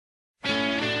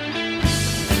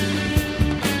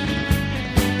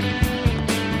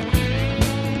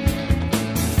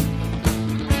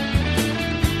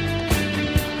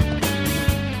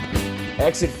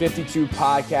Exit 52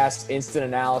 podcast, instant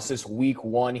analysis, week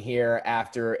 1 here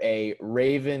after a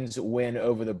Ravens win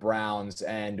over the Browns.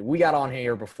 And we got on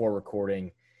here before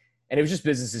recording, and it was just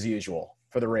business as usual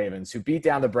for the Ravens, who beat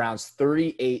down the Browns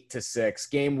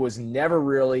 38-6. Game was never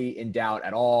really in doubt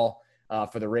at all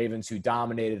for the Ravens, who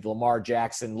dominated. Lamar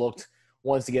Jackson looked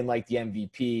once again like the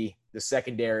MVP. The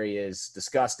secondary is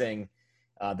disgusting.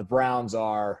 The Browns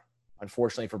are,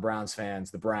 unfortunately for Browns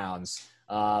fans, the Browns.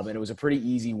 And it was a pretty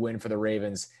easy win for the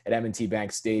Ravens at M&T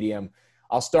Bank Stadium.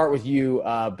 I'll start with you,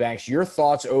 Banks. Your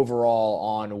thoughts overall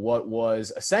on what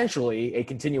was essentially a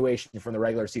continuation from the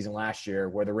regular season last year,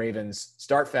 where the Ravens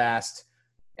start fast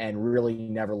and really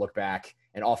never look back,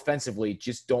 and offensively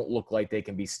just don't look like they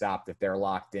can be stopped if they're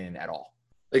locked in at all.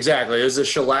 Exactly. It was a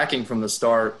shellacking from the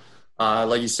start.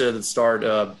 Like you said at the start,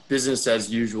 business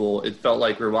as usual. It felt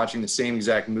like we were watching the same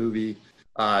exact movie.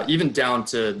 Even down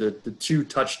to the 2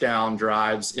 touchdown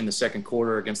drives in the second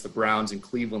quarter against the Browns in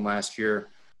Cleveland last year.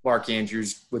 Mark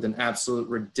Andrews with an absolute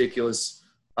ridiculous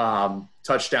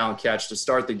touchdown catch to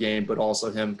start the game, but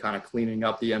also him kind of cleaning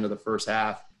up the end of the first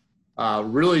half.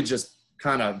 Really just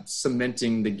kind of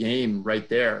cementing the game right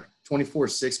there.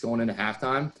 24-6 going into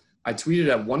halftime. I tweeted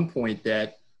at one point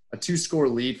that a 2-score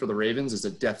lead for the Ravens is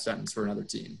a death sentence for another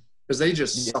team, because they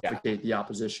just suffocate the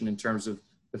opposition in terms of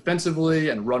defensively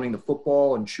and running the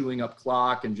football and chewing up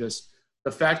clock, and just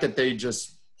the fact that they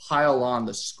just pile on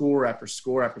the score after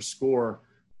score after score.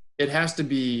 It has to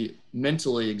be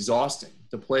mentally exhausting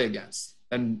to play against,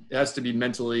 and it has to be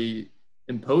mentally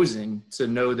imposing to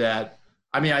know that.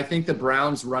 I mean, I think the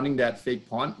Browns running that fake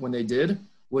punt when they did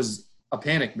was a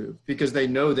panic move, because they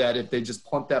know that if they just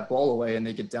punt that ball away and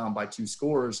they get down by 2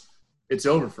 scores, it's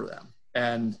over for them.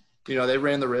 And you know, they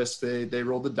ran the risk, they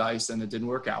rolled the dice, and it didn't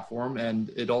work out for them,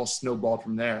 and it all snowballed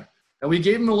from there. And we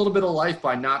gave them a little bit of life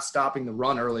by not stopping the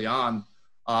run early on.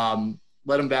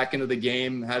 Let them back into the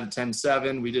game, had a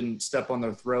 10-7. We didn't step on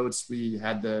their throats. We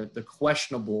had the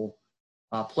questionable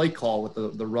play call with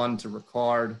the run to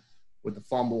Ricard with the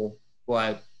fumble.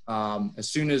 But as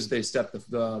soon as they stepped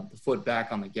the foot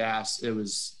back on the gas, it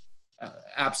was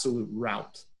absolute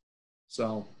rout.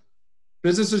 So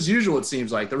business as usual, it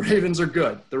seems like. The Ravens are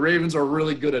good. The Ravens are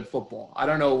really good at football. I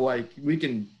don't know, like, we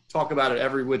can talk about it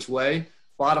every which way.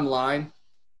 Bottom line,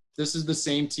 this is the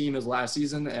same team as last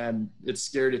season, and it's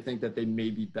scary to think that they may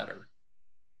be better.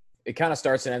 It kind of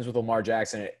starts and ends with Lamar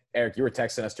Jackson. Eric, you were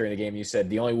texting us during the game. You said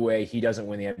the only way he doesn't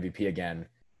win the MVP again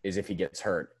is if he gets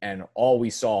hurt. And all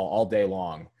we saw all day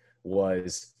long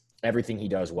was everything he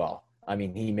does well. I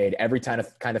mean, he made every kind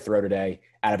of throw today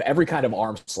out of every kind of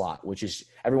arm slot, which is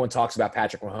 – everyone talks about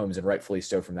Patrick Mahomes, and rightfully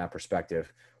so from that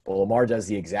perspective. But Lamar does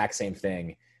the exact same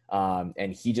thing,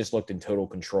 and he just looked in total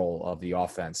control of the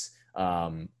offense.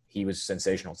 He was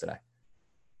sensational today.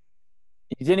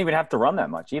 He didn't even have to run that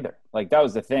much either. Like, that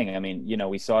was the thing. I mean, you know,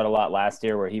 we saw it a lot last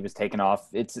year where he was taking off.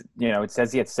 It's, you know, it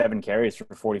says he had 7 carries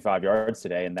for 45 yards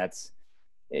today, and that's,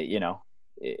 you know –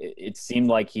 it seemed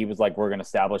like he was like, we're going to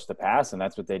establish the pass, and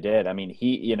that's what they did. I mean,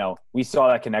 you know, we saw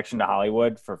that connection to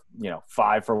Hollywood for,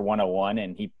 5 for 101,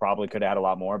 and he probably could have had a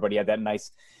lot more, but he had that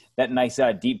nice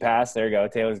deep pass. There you go.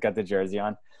 Taylor's got the jersey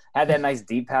on. Had that nice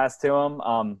deep pass to him.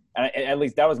 And at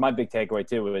least that was my big takeaway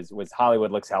too, was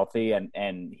Hollywood looks healthy,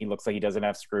 and he looks like he doesn't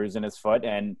have screws in his foot.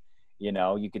 And, you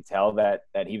know, you could tell that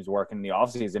he was working in the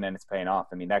offseason, and it's paying off.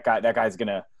 I mean, that guy's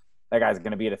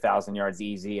going to be at 1,000 yards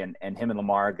easy, and him and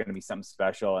Lamar are going to be something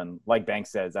special. And like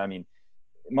Banks says, I mean,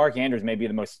 Mark Andrews may be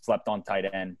the most slept on tight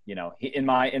end. You know, in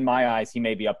my eyes, he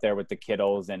may be up there with the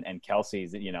Kittles and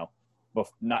Kelce's,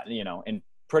 and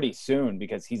pretty soon,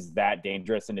 because he's that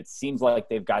dangerous. And it seems like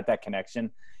they've got that connection.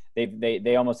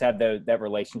 They almost have that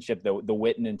relationship, the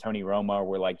Witten and Tony Romo,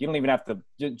 where like, you don't even have to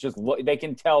just look. They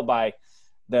can tell by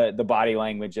the body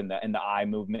language and the eye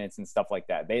movements and stuff like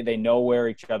that. They know where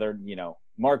each other, you know,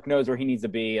 Mark knows where he needs to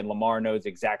be, and Lamar knows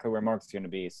exactly where Mark's going to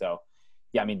be. So,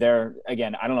 yeah, I mean, I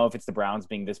don't know if it's the Browns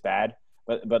being this bad,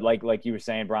 but like you were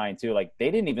saying, Brian, too, like, they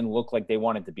didn't even look like they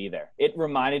wanted to be there. It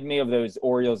reminded me of those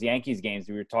Orioles-Yankees games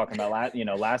we were talking about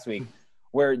last week,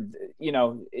 where, you're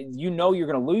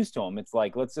going to lose to them. It's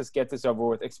like, let's just get this over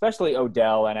with, especially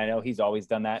Odell, and I know he's always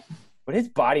done that. But his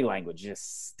body language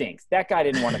just stinks. That guy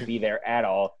didn't want to be there at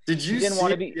all. Did you see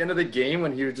at the end of the game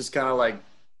when he was just kind of like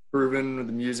grooving with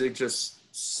the music, just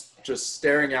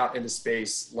staring out into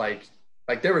space, like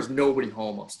there was nobody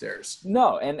home upstairs?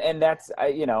 No, and that's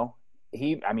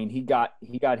he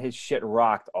got his shit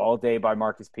rocked all day by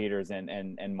Marcus Peters and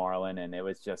Marlon, and it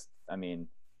was just, I mean,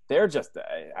 they're just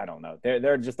I don't know,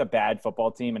 they're just a bad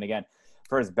football team. And again,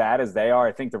 for as bad as they are,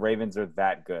 I think the Ravens are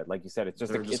that good. Like you said, it's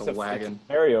just a wagon. It's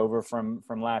a carryover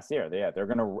from last year. They're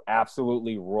going to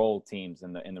absolutely roll teams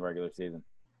in the regular season.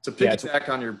 To piggyback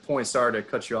on your point, sorry to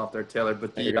cut you off there, Taylor,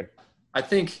 but I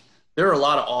think there are a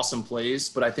lot of awesome plays,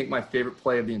 but I think my favorite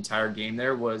play of the entire game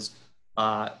there was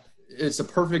it's a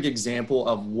perfect example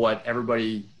of what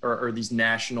everybody or these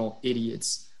national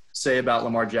idiots say about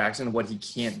Lamar Jackson and what he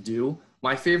can't do.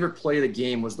 My favorite play of the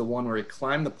game was the one where he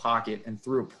climbed the pocket and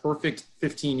threw a perfect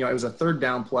 15-yard. It was a third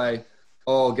down play.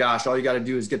 Oh, gosh, all you got to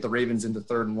do is get the Ravens into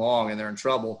 3rd and long, and they're in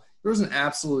trouble. There was an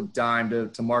absolute dime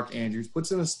to Mark Andrews,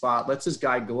 puts in a spot, lets his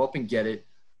guy go up and get it.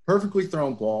 Perfectly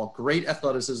thrown ball, great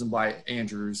athleticism by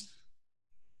Andrews.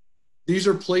 These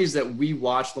are plays that we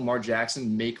watch Lamar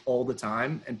Jackson make all the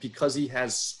time, and because he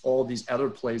has all these other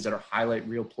plays that are highlight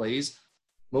reel plays,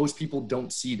 most people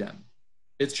don't see them.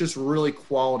 It's just really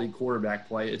quality quarterback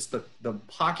play. It's the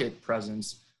pocket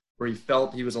presence where he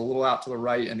felt he was a little out to the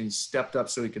right and he stepped up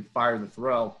so he could fire the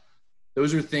throw.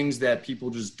 Those are things that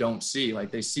people just don't see. Like,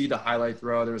 they see the highlight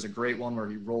throw. There was a great one where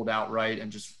he rolled out right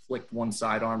and just flicked one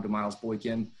sidearm to Miles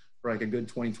Boykin for like a good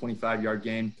 20, 25-yard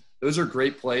gain. Those are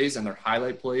great plays, and they're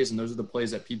highlight plays, and those are the plays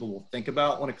that people will think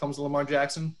about when it comes to Lamar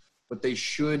Jackson. But they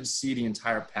should see the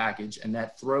entire package. And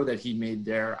that throw that he made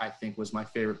there, I think, was my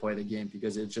favorite play of the game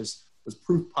because it just was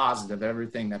proof positive of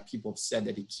everything that people have said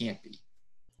that he can't be.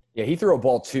 Yeah, he threw a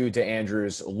ball, too, to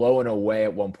Andrews low and away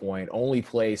at one point. Only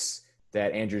place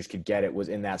that Andrews could get it was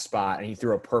in that spot, and he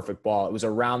threw a perfect ball. It was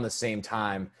around the same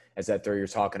time as that throw you're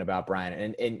talking about,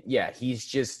 Brian. And yeah, he's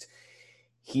just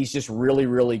really,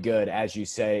 really good, as you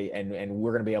say, and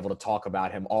we're going to be able to talk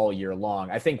about him all year long.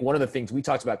 I think one of the things we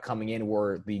talked about coming in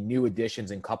were the new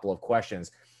additions and couple of questions.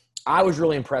 I was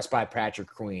really impressed by Patrick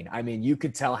Queen. I mean, you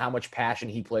could tell how much passion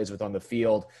he plays with on the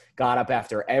field, got up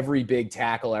after every big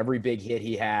tackle, every big hit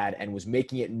he had, and was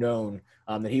making it known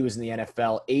that he was in the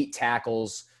NFL. 8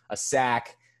 tackles, a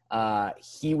sack.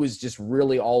 He was just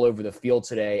really all over the field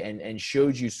today and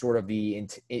showed you sort of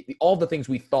all the things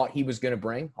we thought he was going to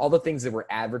bring, all the things that were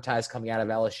advertised coming out of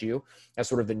LSU as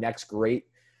sort of the next great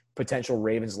potential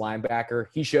Ravens linebacker.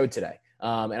 He showed today.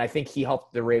 And I think he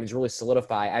helped the Ravens really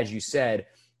solidify, as you said,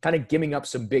 kind of giving up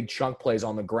some big chunk plays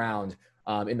on the ground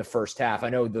in the first half. I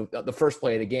know the first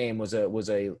play of the game was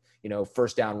a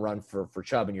first down run for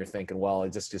Chubb, and you're thinking, well,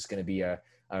 it's just going to be a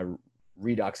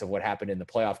redux of what happened in the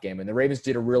playoff game. And the Ravens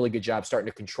did a really good job starting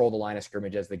to control the line of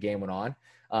scrimmage as the game went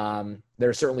on.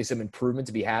 There's certainly some improvement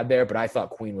to be had there, but I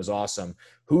thought Queen was awesome.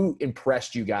 Who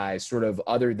impressed you guys sort of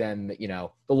other than, the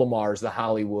Lamars, the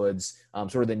Hollywoods,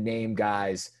 sort of the name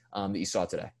guys that you saw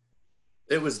today?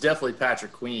 It was definitely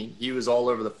Patrick Queen. He was all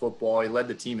over the football. He led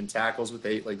the team in tackles with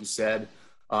 8, like you said.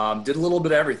 Did a little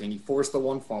bit of everything. He forced the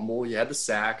one fumble. He had the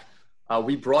sack.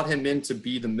 We brought him in to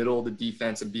be the middle of the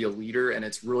defense and be a leader, and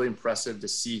it's really impressive to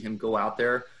see him go out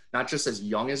there, not just as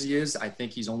young as he is. I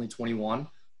think he's only 21,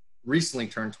 recently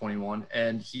turned 21,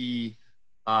 and he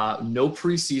no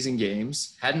preseason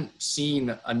games, hadn't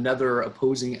seen another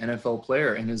opposing NFL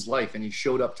player in his life, and he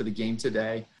showed up to the game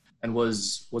today and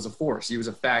was a force. He was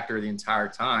a factor the entire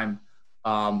time.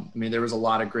 There was a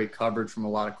lot of great coverage from a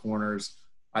lot of corners.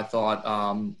 I thought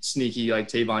sneaky, like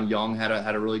Tavon Young had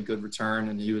a really good return,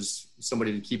 and he was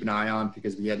somebody to keep an eye on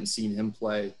because we hadn't seen him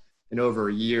play in over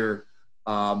a year.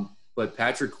 But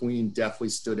Patrick Queen definitely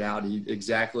stood out.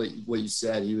 Exactly what you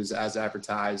said. He was as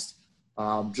advertised.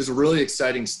 Just really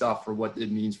exciting stuff for what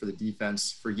it means for the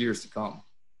defense for years to come.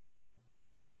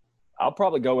 I'll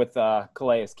probably go with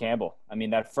Calais Campbell.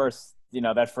 That first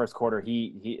quarter,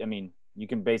 you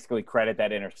can basically credit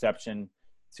that interception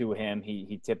to him.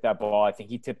 He tipped that ball. I think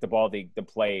he tipped the ball the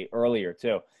play earlier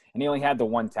too. And he only had the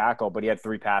 1 tackle, but he had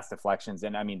 3 pass deflections.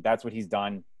 And that's what he's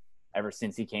done ever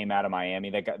since he came out of Miami.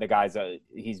 The guy's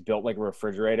he's built like a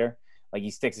refrigerator. Like,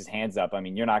 he sticks his hands up.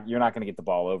 You're not going to get the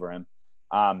ball over him.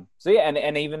 And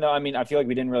even though, I feel like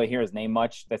we didn't really hear his name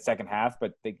much that second half,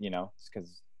 but it's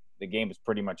because the game was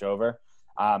pretty much over.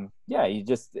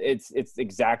 It's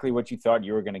exactly what you thought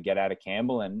you were going to get out of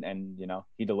Campbell, and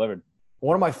he delivered.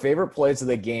 One of my favorite plays of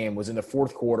the game was in the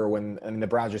fourth quarter when the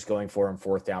Browns just going for him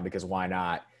 4th down because why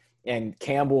not? And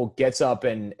Campbell gets up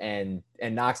and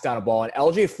knocks down a ball. And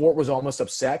LJ Fort was almost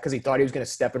upset because he thought he was going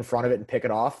to step in front of it and pick it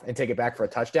off and take it back for a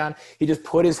touchdown. He just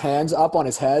put his hands up on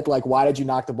his head like, why did you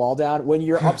knock the ball down? When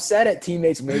you're upset at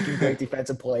teammates making great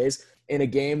defensive plays in a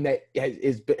game that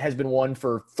has been won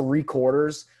for 3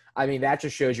 quarters, that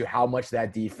just shows you how much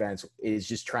that defense is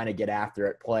just trying to get after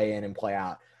it, play in and play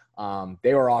out.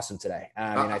 They were awesome today.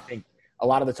 I think a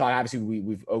lot of the time, obviously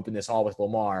we've opened this all with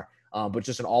Lamar, but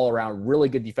just an all-around really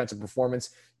good defensive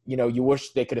performance. You wish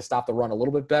they could have stopped the run a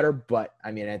little bit better, but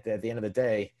at the end of the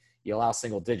day, you allow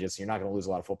single digits, you're not going to lose a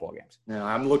lot of football games. Yeah,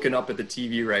 I'm looking up at the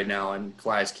TV right now, and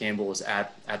Calais Campbell is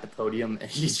at the podium, and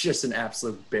he's just an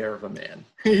absolute bear of a man.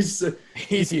 He's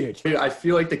huge. I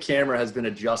feel like the camera has been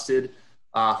adjusted.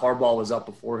 Harbaugh was up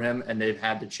before him, and they've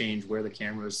had to change where the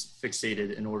camera is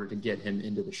fixated in order to get him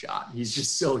into the shot. He's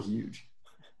just so huge.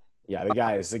 Yeah, the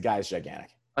guy is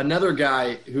gigantic. Another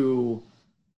guy who,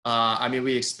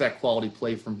 we expect quality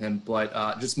play from him,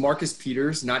 but just Marcus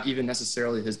Peters, not even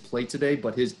necessarily his play today,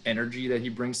 but his energy that he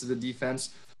brings to the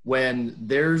defense. When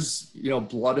there's,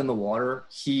 blood in the water,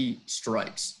 he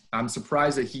strikes. I'm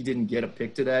surprised that he didn't get a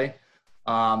pick today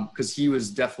because he was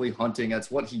definitely hunting.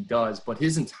 That's what he does. But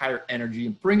his entire energy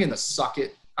and bringing the suck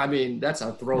it, that's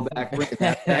a throwback. Bringing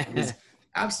that back is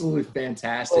absolutely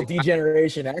fantastic. Well,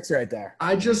 Degeneration X right there.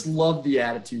 I just love the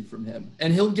attitude from him,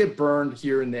 and he'll get burned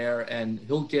here and there, and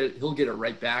he'll get it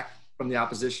right back from the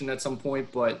opposition at some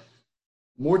point. But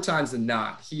more times than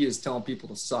not, he is telling people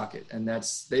to suck it, and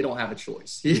they don't have a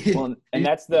choice. Well, and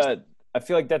I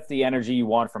feel like that's the energy you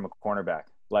want from a cornerback.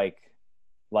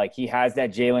 Like he has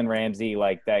that Jalen Ramsey,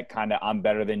 like that kind of I'm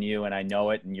better than you, and I know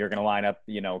it, and you're gonna line up,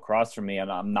 across from me,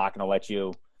 and I'm not gonna let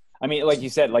you. I mean, like you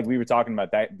said, like we were talking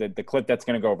about that, the clip that's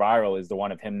going to go viral is the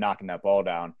one of him knocking that ball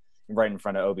down right in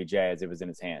front of OBJ as it was in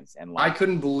his hands. And I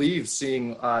couldn't believe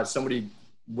seeing somebody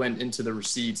went into the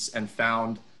receipts and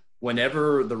found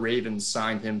whenever the Ravens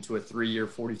signed him to a 3-year,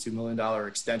 $42 million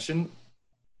extension,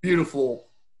 beautiful,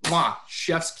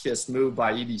 chef's kiss move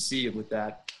by EDC with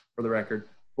that, for the record.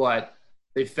 But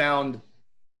they found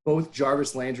both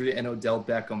Jarvis Landry and Odell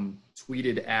Beckham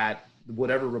tweeted at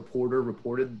whatever reporter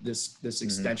reported this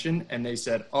extension, and they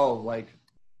said,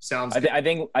 sounds good. I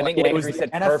think Landry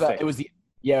said NFL, perfect. It was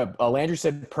Landry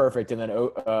said perfect, and then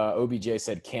OBJ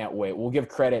said can't wait. We'll give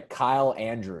credit Kyle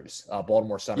Andrews,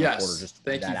 Baltimore Sun reporter. Just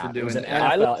thank you for doing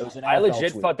that. I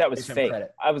legit thought that was fake.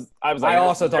 I was like, I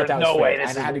also thought that was no fake. way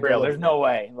this is real. There's no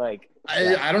way.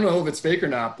 I don't know if it's fake or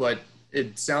not, but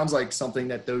it sounds like something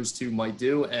that those two might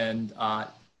do, and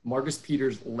Marcus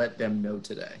Peters let them know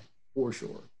today for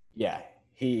sure. Yeah,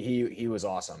 he was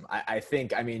awesome. I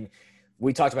think,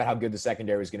 we talked about how good the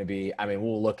secondary was going to be.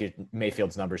 We'll look at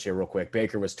Mayfield's numbers here real quick.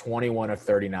 Baker was 21 of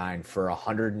 39 for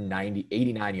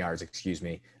 89 yards, a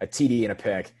TD and a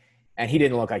pick, and he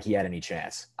didn't look like he had any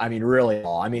chance. Really at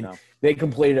all. No. They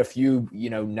completed a few,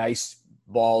 nice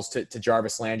balls to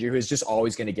Jarvis Landry, who is just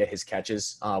always going to get his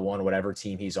catches on whatever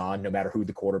team he's on, no matter who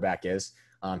the quarterback is.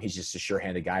 He's just a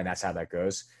sure-handed guy, and that's how that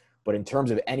goes. But in terms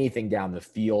of anything down the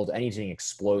field, anything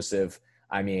explosive,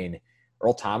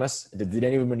 Earl Thomas, did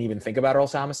anyone even think about Earl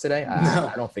Thomas today?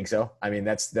 I don't think so.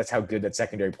 That's how good that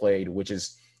secondary played, which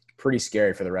is pretty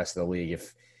scary for the rest of the league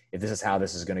if this is how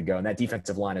this is going to go. And that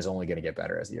defensive line is only going to get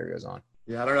better as the year goes on.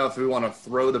 Yeah, I don't know if we want to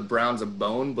throw the Browns a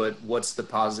bone, but what's the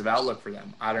positive outlook for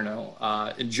them? I don't know.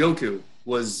 Njoku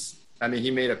was –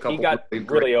 he made a couple – He got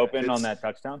really open on that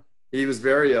touchdown. He was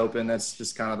very open. That's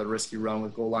just kind of the risky run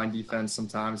with goal line defense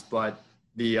sometimes. But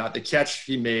the catch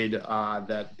he made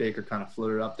that Baker kind of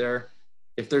floated up there,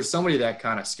 if there's somebody that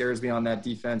kind of scares me on that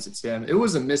defense, it's him. It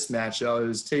was a mismatch, though. It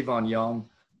was Tavon Young.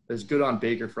 It was good on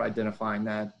Baker for identifying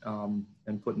that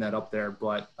and putting that up there.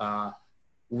 But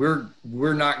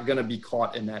we're not going to be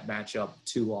caught in that matchup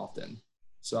too often.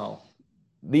 So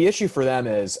the issue for them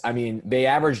is, they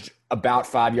averaged about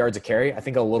 5 yards a carry, I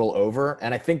think a little over.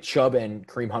 And I think Chubb and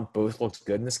Kareem Hunt both looked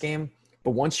good in this game.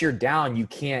 But once you're down, you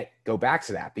can't go back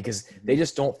to that because they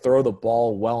just don't throw the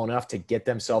ball well enough to get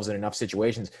themselves in enough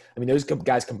situations. Those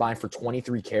guys combined for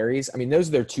 23 carries. Those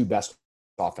are their two best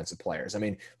offensive players. Talk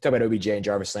about OBJ and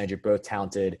Jarvis Landry, both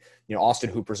talented. Austin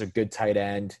Hooper's a good tight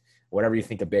end. Whatever you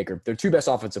think of Baker, their two best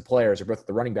offensive players are both at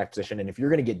the running back position. And if you're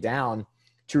going to get down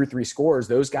 2 or 3 scores,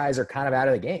 those guys are kind of out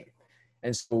of the game.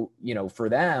 And so, for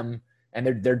them, and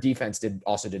their defense did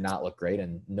not look great,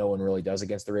 and no one really does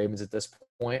against the Ravens at this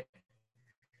point.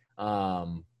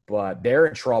 But they're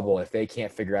in trouble if they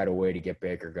can't figure out a way to get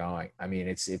Baker going.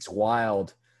 It's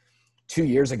wild. 2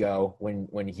 years ago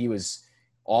when he was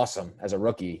awesome as a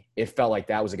rookie, it felt like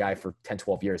that was a guy for 10,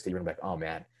 12 years that you were like, oh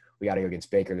man, we got to go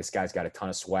against Baker. This guy's got a ton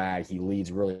of swag. He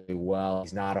leads really well.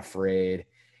 He's not afraid.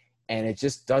 And it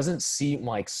just doesn't seem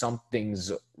like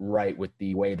something's right with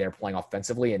the way they're playing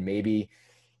offensively. And maybe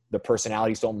the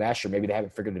personalities don't mesh, or maybe they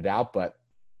haven't figured it out, but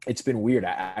it's been weird.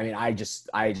 I just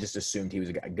assumed he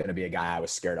was going to be a guy I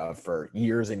was scared of for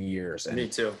years and years. And me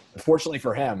too. Unfortunately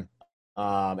for him.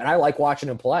 And I like watching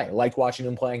him play. I liked watching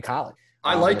him play in college.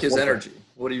 I like his energy.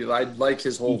 I like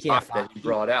his whole vibe that he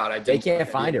brought out. They can't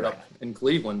find it in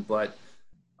Cleveland, but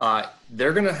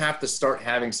they're going to have to start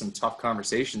having some tough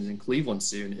conversations in Cleveland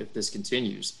soon if this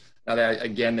continues. Now that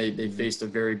again, they faced a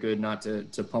very good, not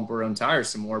to pump our own tires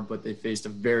some more, but they faced a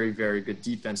very, very good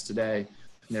defense today.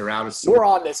 And they're out of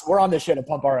sorts. We're on this show to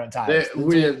pump our own tires.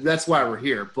 That's why we're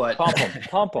here. But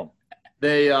pump them.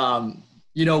 They,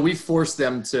 we forced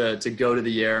them to go to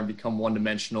the air and become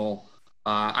one-dimensional.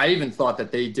 I even thought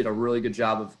that they did a really good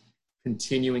job of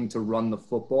continuing to run the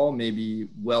football, maybe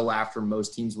well after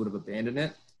most teams would have abandoned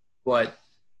it. But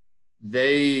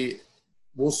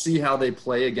we'll see how they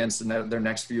play against their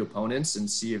next few opponents and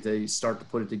see if they start to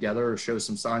put it together or show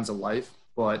some signs of life.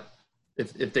 But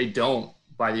if they don't,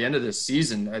 by the end of this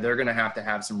season, they're going to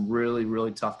have some really,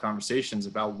 really tough conversations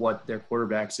about what their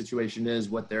quarterback situation is,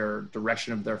 what their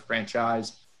direction of their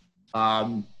franchise.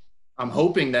 I'm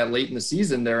hoping that late in the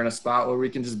season, they're in a spot where we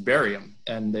can just bury them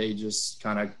and they just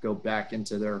kind of go back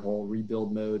into their whole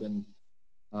rebuild mode and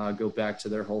go back to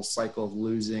their whole cycle of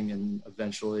losing and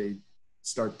eventually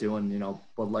start doing,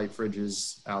 Bud Light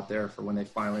fridges out there for when they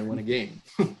finally win a game.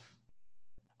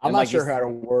 I'm not sure who had a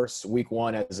worse week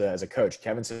one as a coach,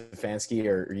 Kevin Stefanski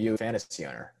or you, fantasy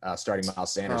owner, starting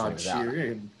Miles Sanders when he was out. You're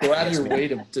going to go out of your way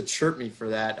to chirp me for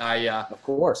that. Of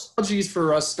course. Apologies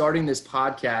for us starting this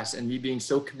podcast and me being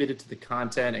so committed to the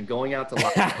content and going out to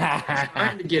live,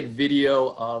 trying to get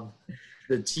video of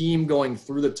the team going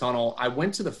through the tunnel. I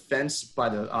went to the fence by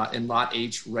in Lot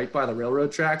H, right by the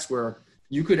railroad tracks, where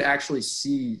you could actually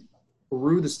see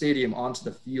through the stadium onto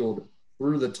the field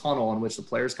through the tunnel in which the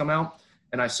players come out.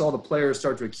 And I saw the players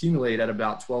start to accumulate at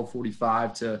about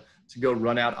 12:45 to go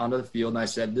run out onto the field. And I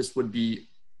said, this would be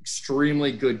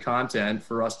extremely good content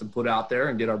for us to put out there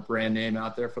and get our brand name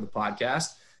out there for the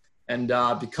podcast. And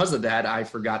because of that, I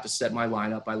forgot to set my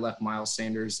lineup. I left Miles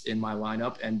Sanders in my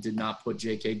lineup and did not put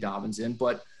J.K. Dobbins in.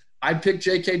 But I picked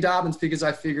J.K. Dobbins because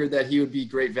I figured that he would be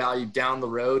great value down the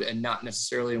road and not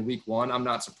necessarily in week one. I'm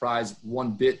not surprised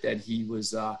one bit that he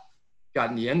was got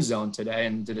in the end zone today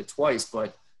and did it twice.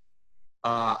 But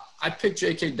I picked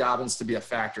J.K. Dobbins to be a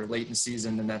factor late in the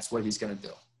season, and that's what he's going to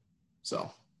do.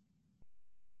 So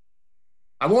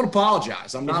I won't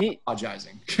apologize. I'm not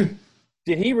apologizing.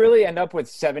 Did he really end up with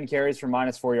 7 carries for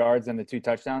 -4 yards and the 2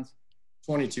 touchdowns?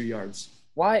 22 yards.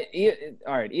 Why?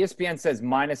 All right. ESPN says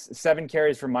 -7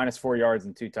 carries for -4 yards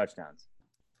and 2 touchdowns.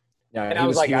 Yeah, and I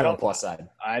was like, I don't plus side.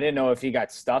 I didn't know if he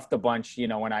got stuffed a bunch,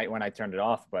 when I turned it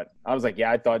off, but I was like,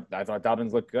 yeah, I thought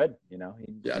Dobbins looked good,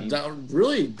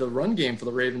 Really, the run game for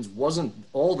the Ravens wasn't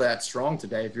all that strong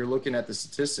today. If you're looking at the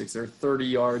statistics, they're 30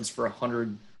 yards for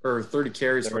 100 or 30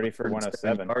 carries 30 for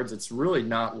 107 yards. It's really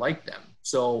not like them.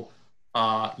 So,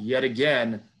 yet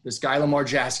again, this guy Lamar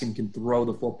Jackson can throw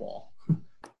the football.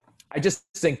 I just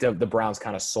think the Browns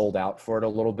kind of sold out for it a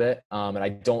little bit, and I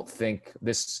don't think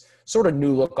this sort of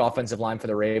new look offensive line for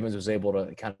the Ravens was able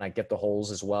to kind of get the holes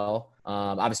as well.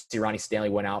 Obviously, Ronnie Stanley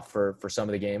went out for some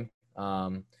of the game,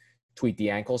 tweaked the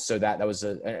ankles, so that was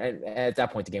at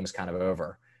that point the game was kind of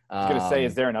over. I was going to say,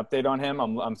 is there an update on him?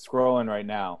 I'm scrolling right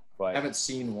now, but I haven't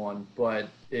seen one, but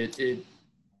it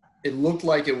looked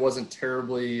like it wasn't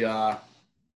terribly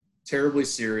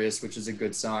serious, which is a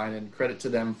good sign, and credit to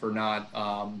them for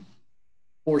not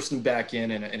forcing back in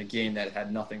a game that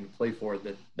had nothing to play for at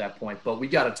that point. But we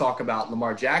got to talk about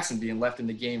Lamar Jackson being left in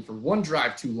the game for one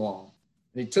drive too long.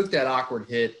 And he took that awkward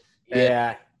hit.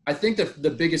 Yeah. I think the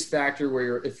biggest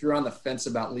factor if you're on the fence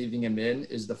about leaving him in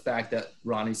is the fact that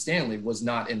Ronnie Stanley was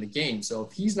not in the game. So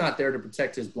if he's not there to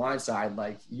protect his blind side,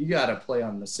 you got to play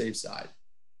on the safe side.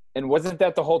 And wasn't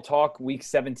that the whole talk week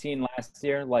 17 last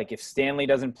year? Like, if Stanley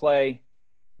doesn't play,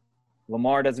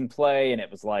 Lamar doesn't play, and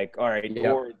it was like, all right,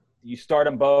 or you start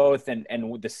them both, and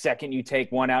the second you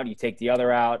take one out, you take the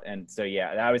other out. And so,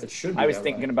 yeah, I was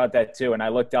thinking about that too. And I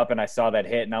looked up and I saw that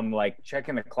hit, and I'm like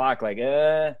checking the clock, like,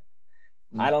 I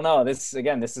don't know. This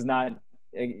is not,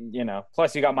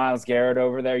 plus you got Myles Garrett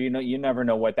over there. You never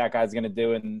know what that guy's going to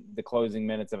do in the closing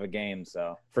minutes of a game.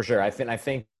 So for sure. I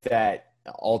think that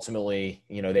ultimately,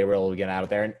 they were able to get out of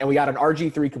there. And we got an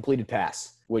RG3 completed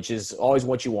pass, which is always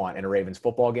what you want in a Ravens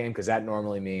football game, because that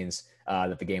normally means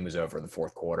that the game was over in the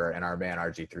fourth quarter and our man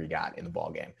RG3 got in the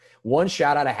ball game. One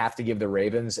shout out I have to give the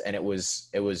Ravens, and it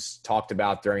was talked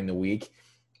about during the week,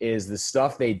 is the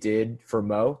stuff they did for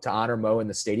Mo, to honor Mo in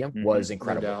the stadium, was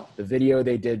incredible. No doubt. The video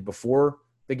they did before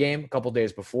the game, a couple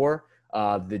days before,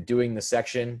 doing the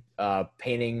section,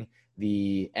 painting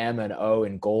the M and O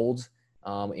in gold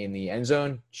in the end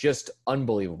zone, just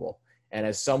unbelievable. And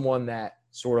as someone that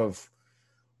sort of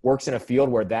works in a field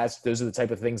where those are the type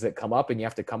of things that come up and you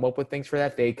have to come up with things for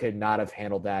that, they could not have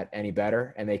handled that any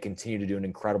better. And they continue to do an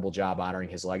incredible job honoring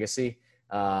his legacy.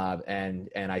 And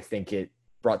I think it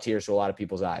brought tears to a lot of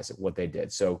people's eyes at what they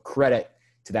did. So credit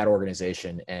to that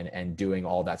organization and doing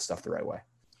all that stuff the right way.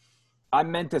 I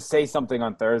meant to say something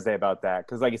on Thursday about that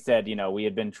because, like I said, we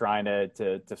had been trying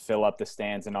to fill up the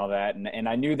stands and all that, and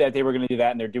I knew that they were going to do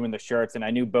that, and they're doing the shirts, and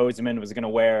I knew Bozeman was going to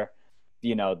wear,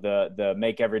 the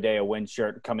Make Every Day a Win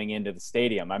shirt coming into the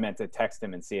stadium. I meant to text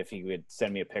him and see if he would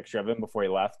send me a picture of him before he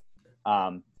left.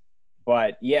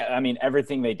 But yeah, I mean,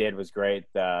 everything they did was great.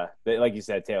 Like you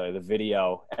said, Taylor, the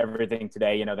video, everything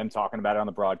today, them talking about it on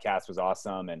the broadcast was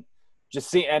awesome, and just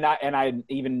see, and I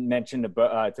even mentioned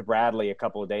to Bradley a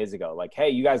couple of days ago, like, hey,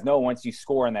 you guys know once you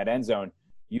score in that end zone,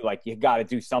 you got to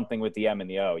do something with the M and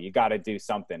the O. You got to do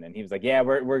something. And he was like, yeah,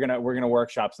 we're gonna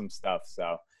workshop some stuff.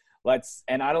 So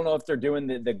and I don't know if they're doing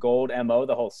the gold MO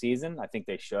the whole season. I think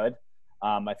they should.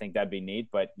 I think that'd be neat.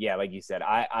 But yeah, like you said,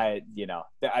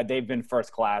 they've been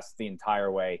first class the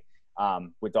entire way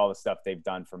with all the stuff they've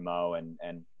done for Mo, and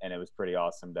it was pretty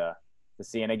awesome to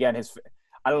see. And again,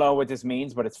 I don't know what this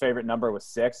means, but his favorite number was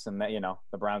 6, and that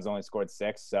the Browns only scored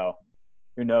 6, so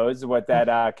who knows what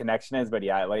that connection is. But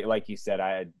yeah, like you said,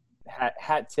 I had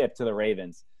hat tip to the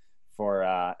Ravens for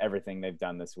everything they've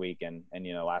done this week and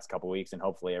last couple of weeks, and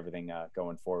hopefully everything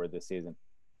going forward this season.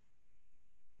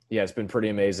 Yeah, it's been pretty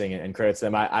amazing, and credit to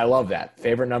them. I love that.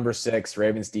 Favorite number 6,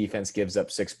 Ravens defense gives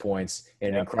up 6 points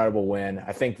in an incredible win.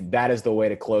 I think that is the way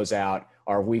to close out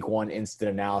our week 1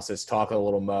 instant analysis, talking a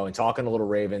little Mo and talking a little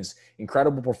Ravens.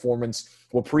 Incredible performance.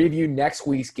 We'll preview next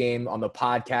week's game on the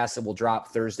podcast that will drop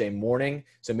Thursday morning,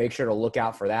 so make sure to look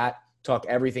out for that. Talk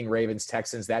everything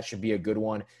Ravens-Texans. That should be a good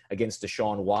one against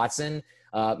Deshaun Watson.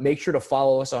 Make sure to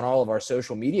follow us on all of our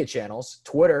social media channels,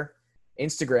 Twitter,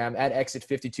 Instagram, at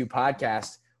Exit52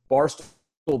 Podcast.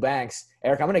 Barstool Banks.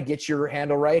 Eric, I'm going to get your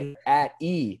handle right at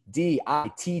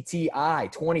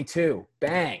EDITTI22.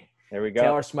 Bang. There we go.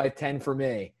 Taylor Smythe 10 for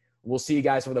me. We'll see you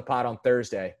guys for the pod on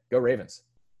Thursday. Go Ravens.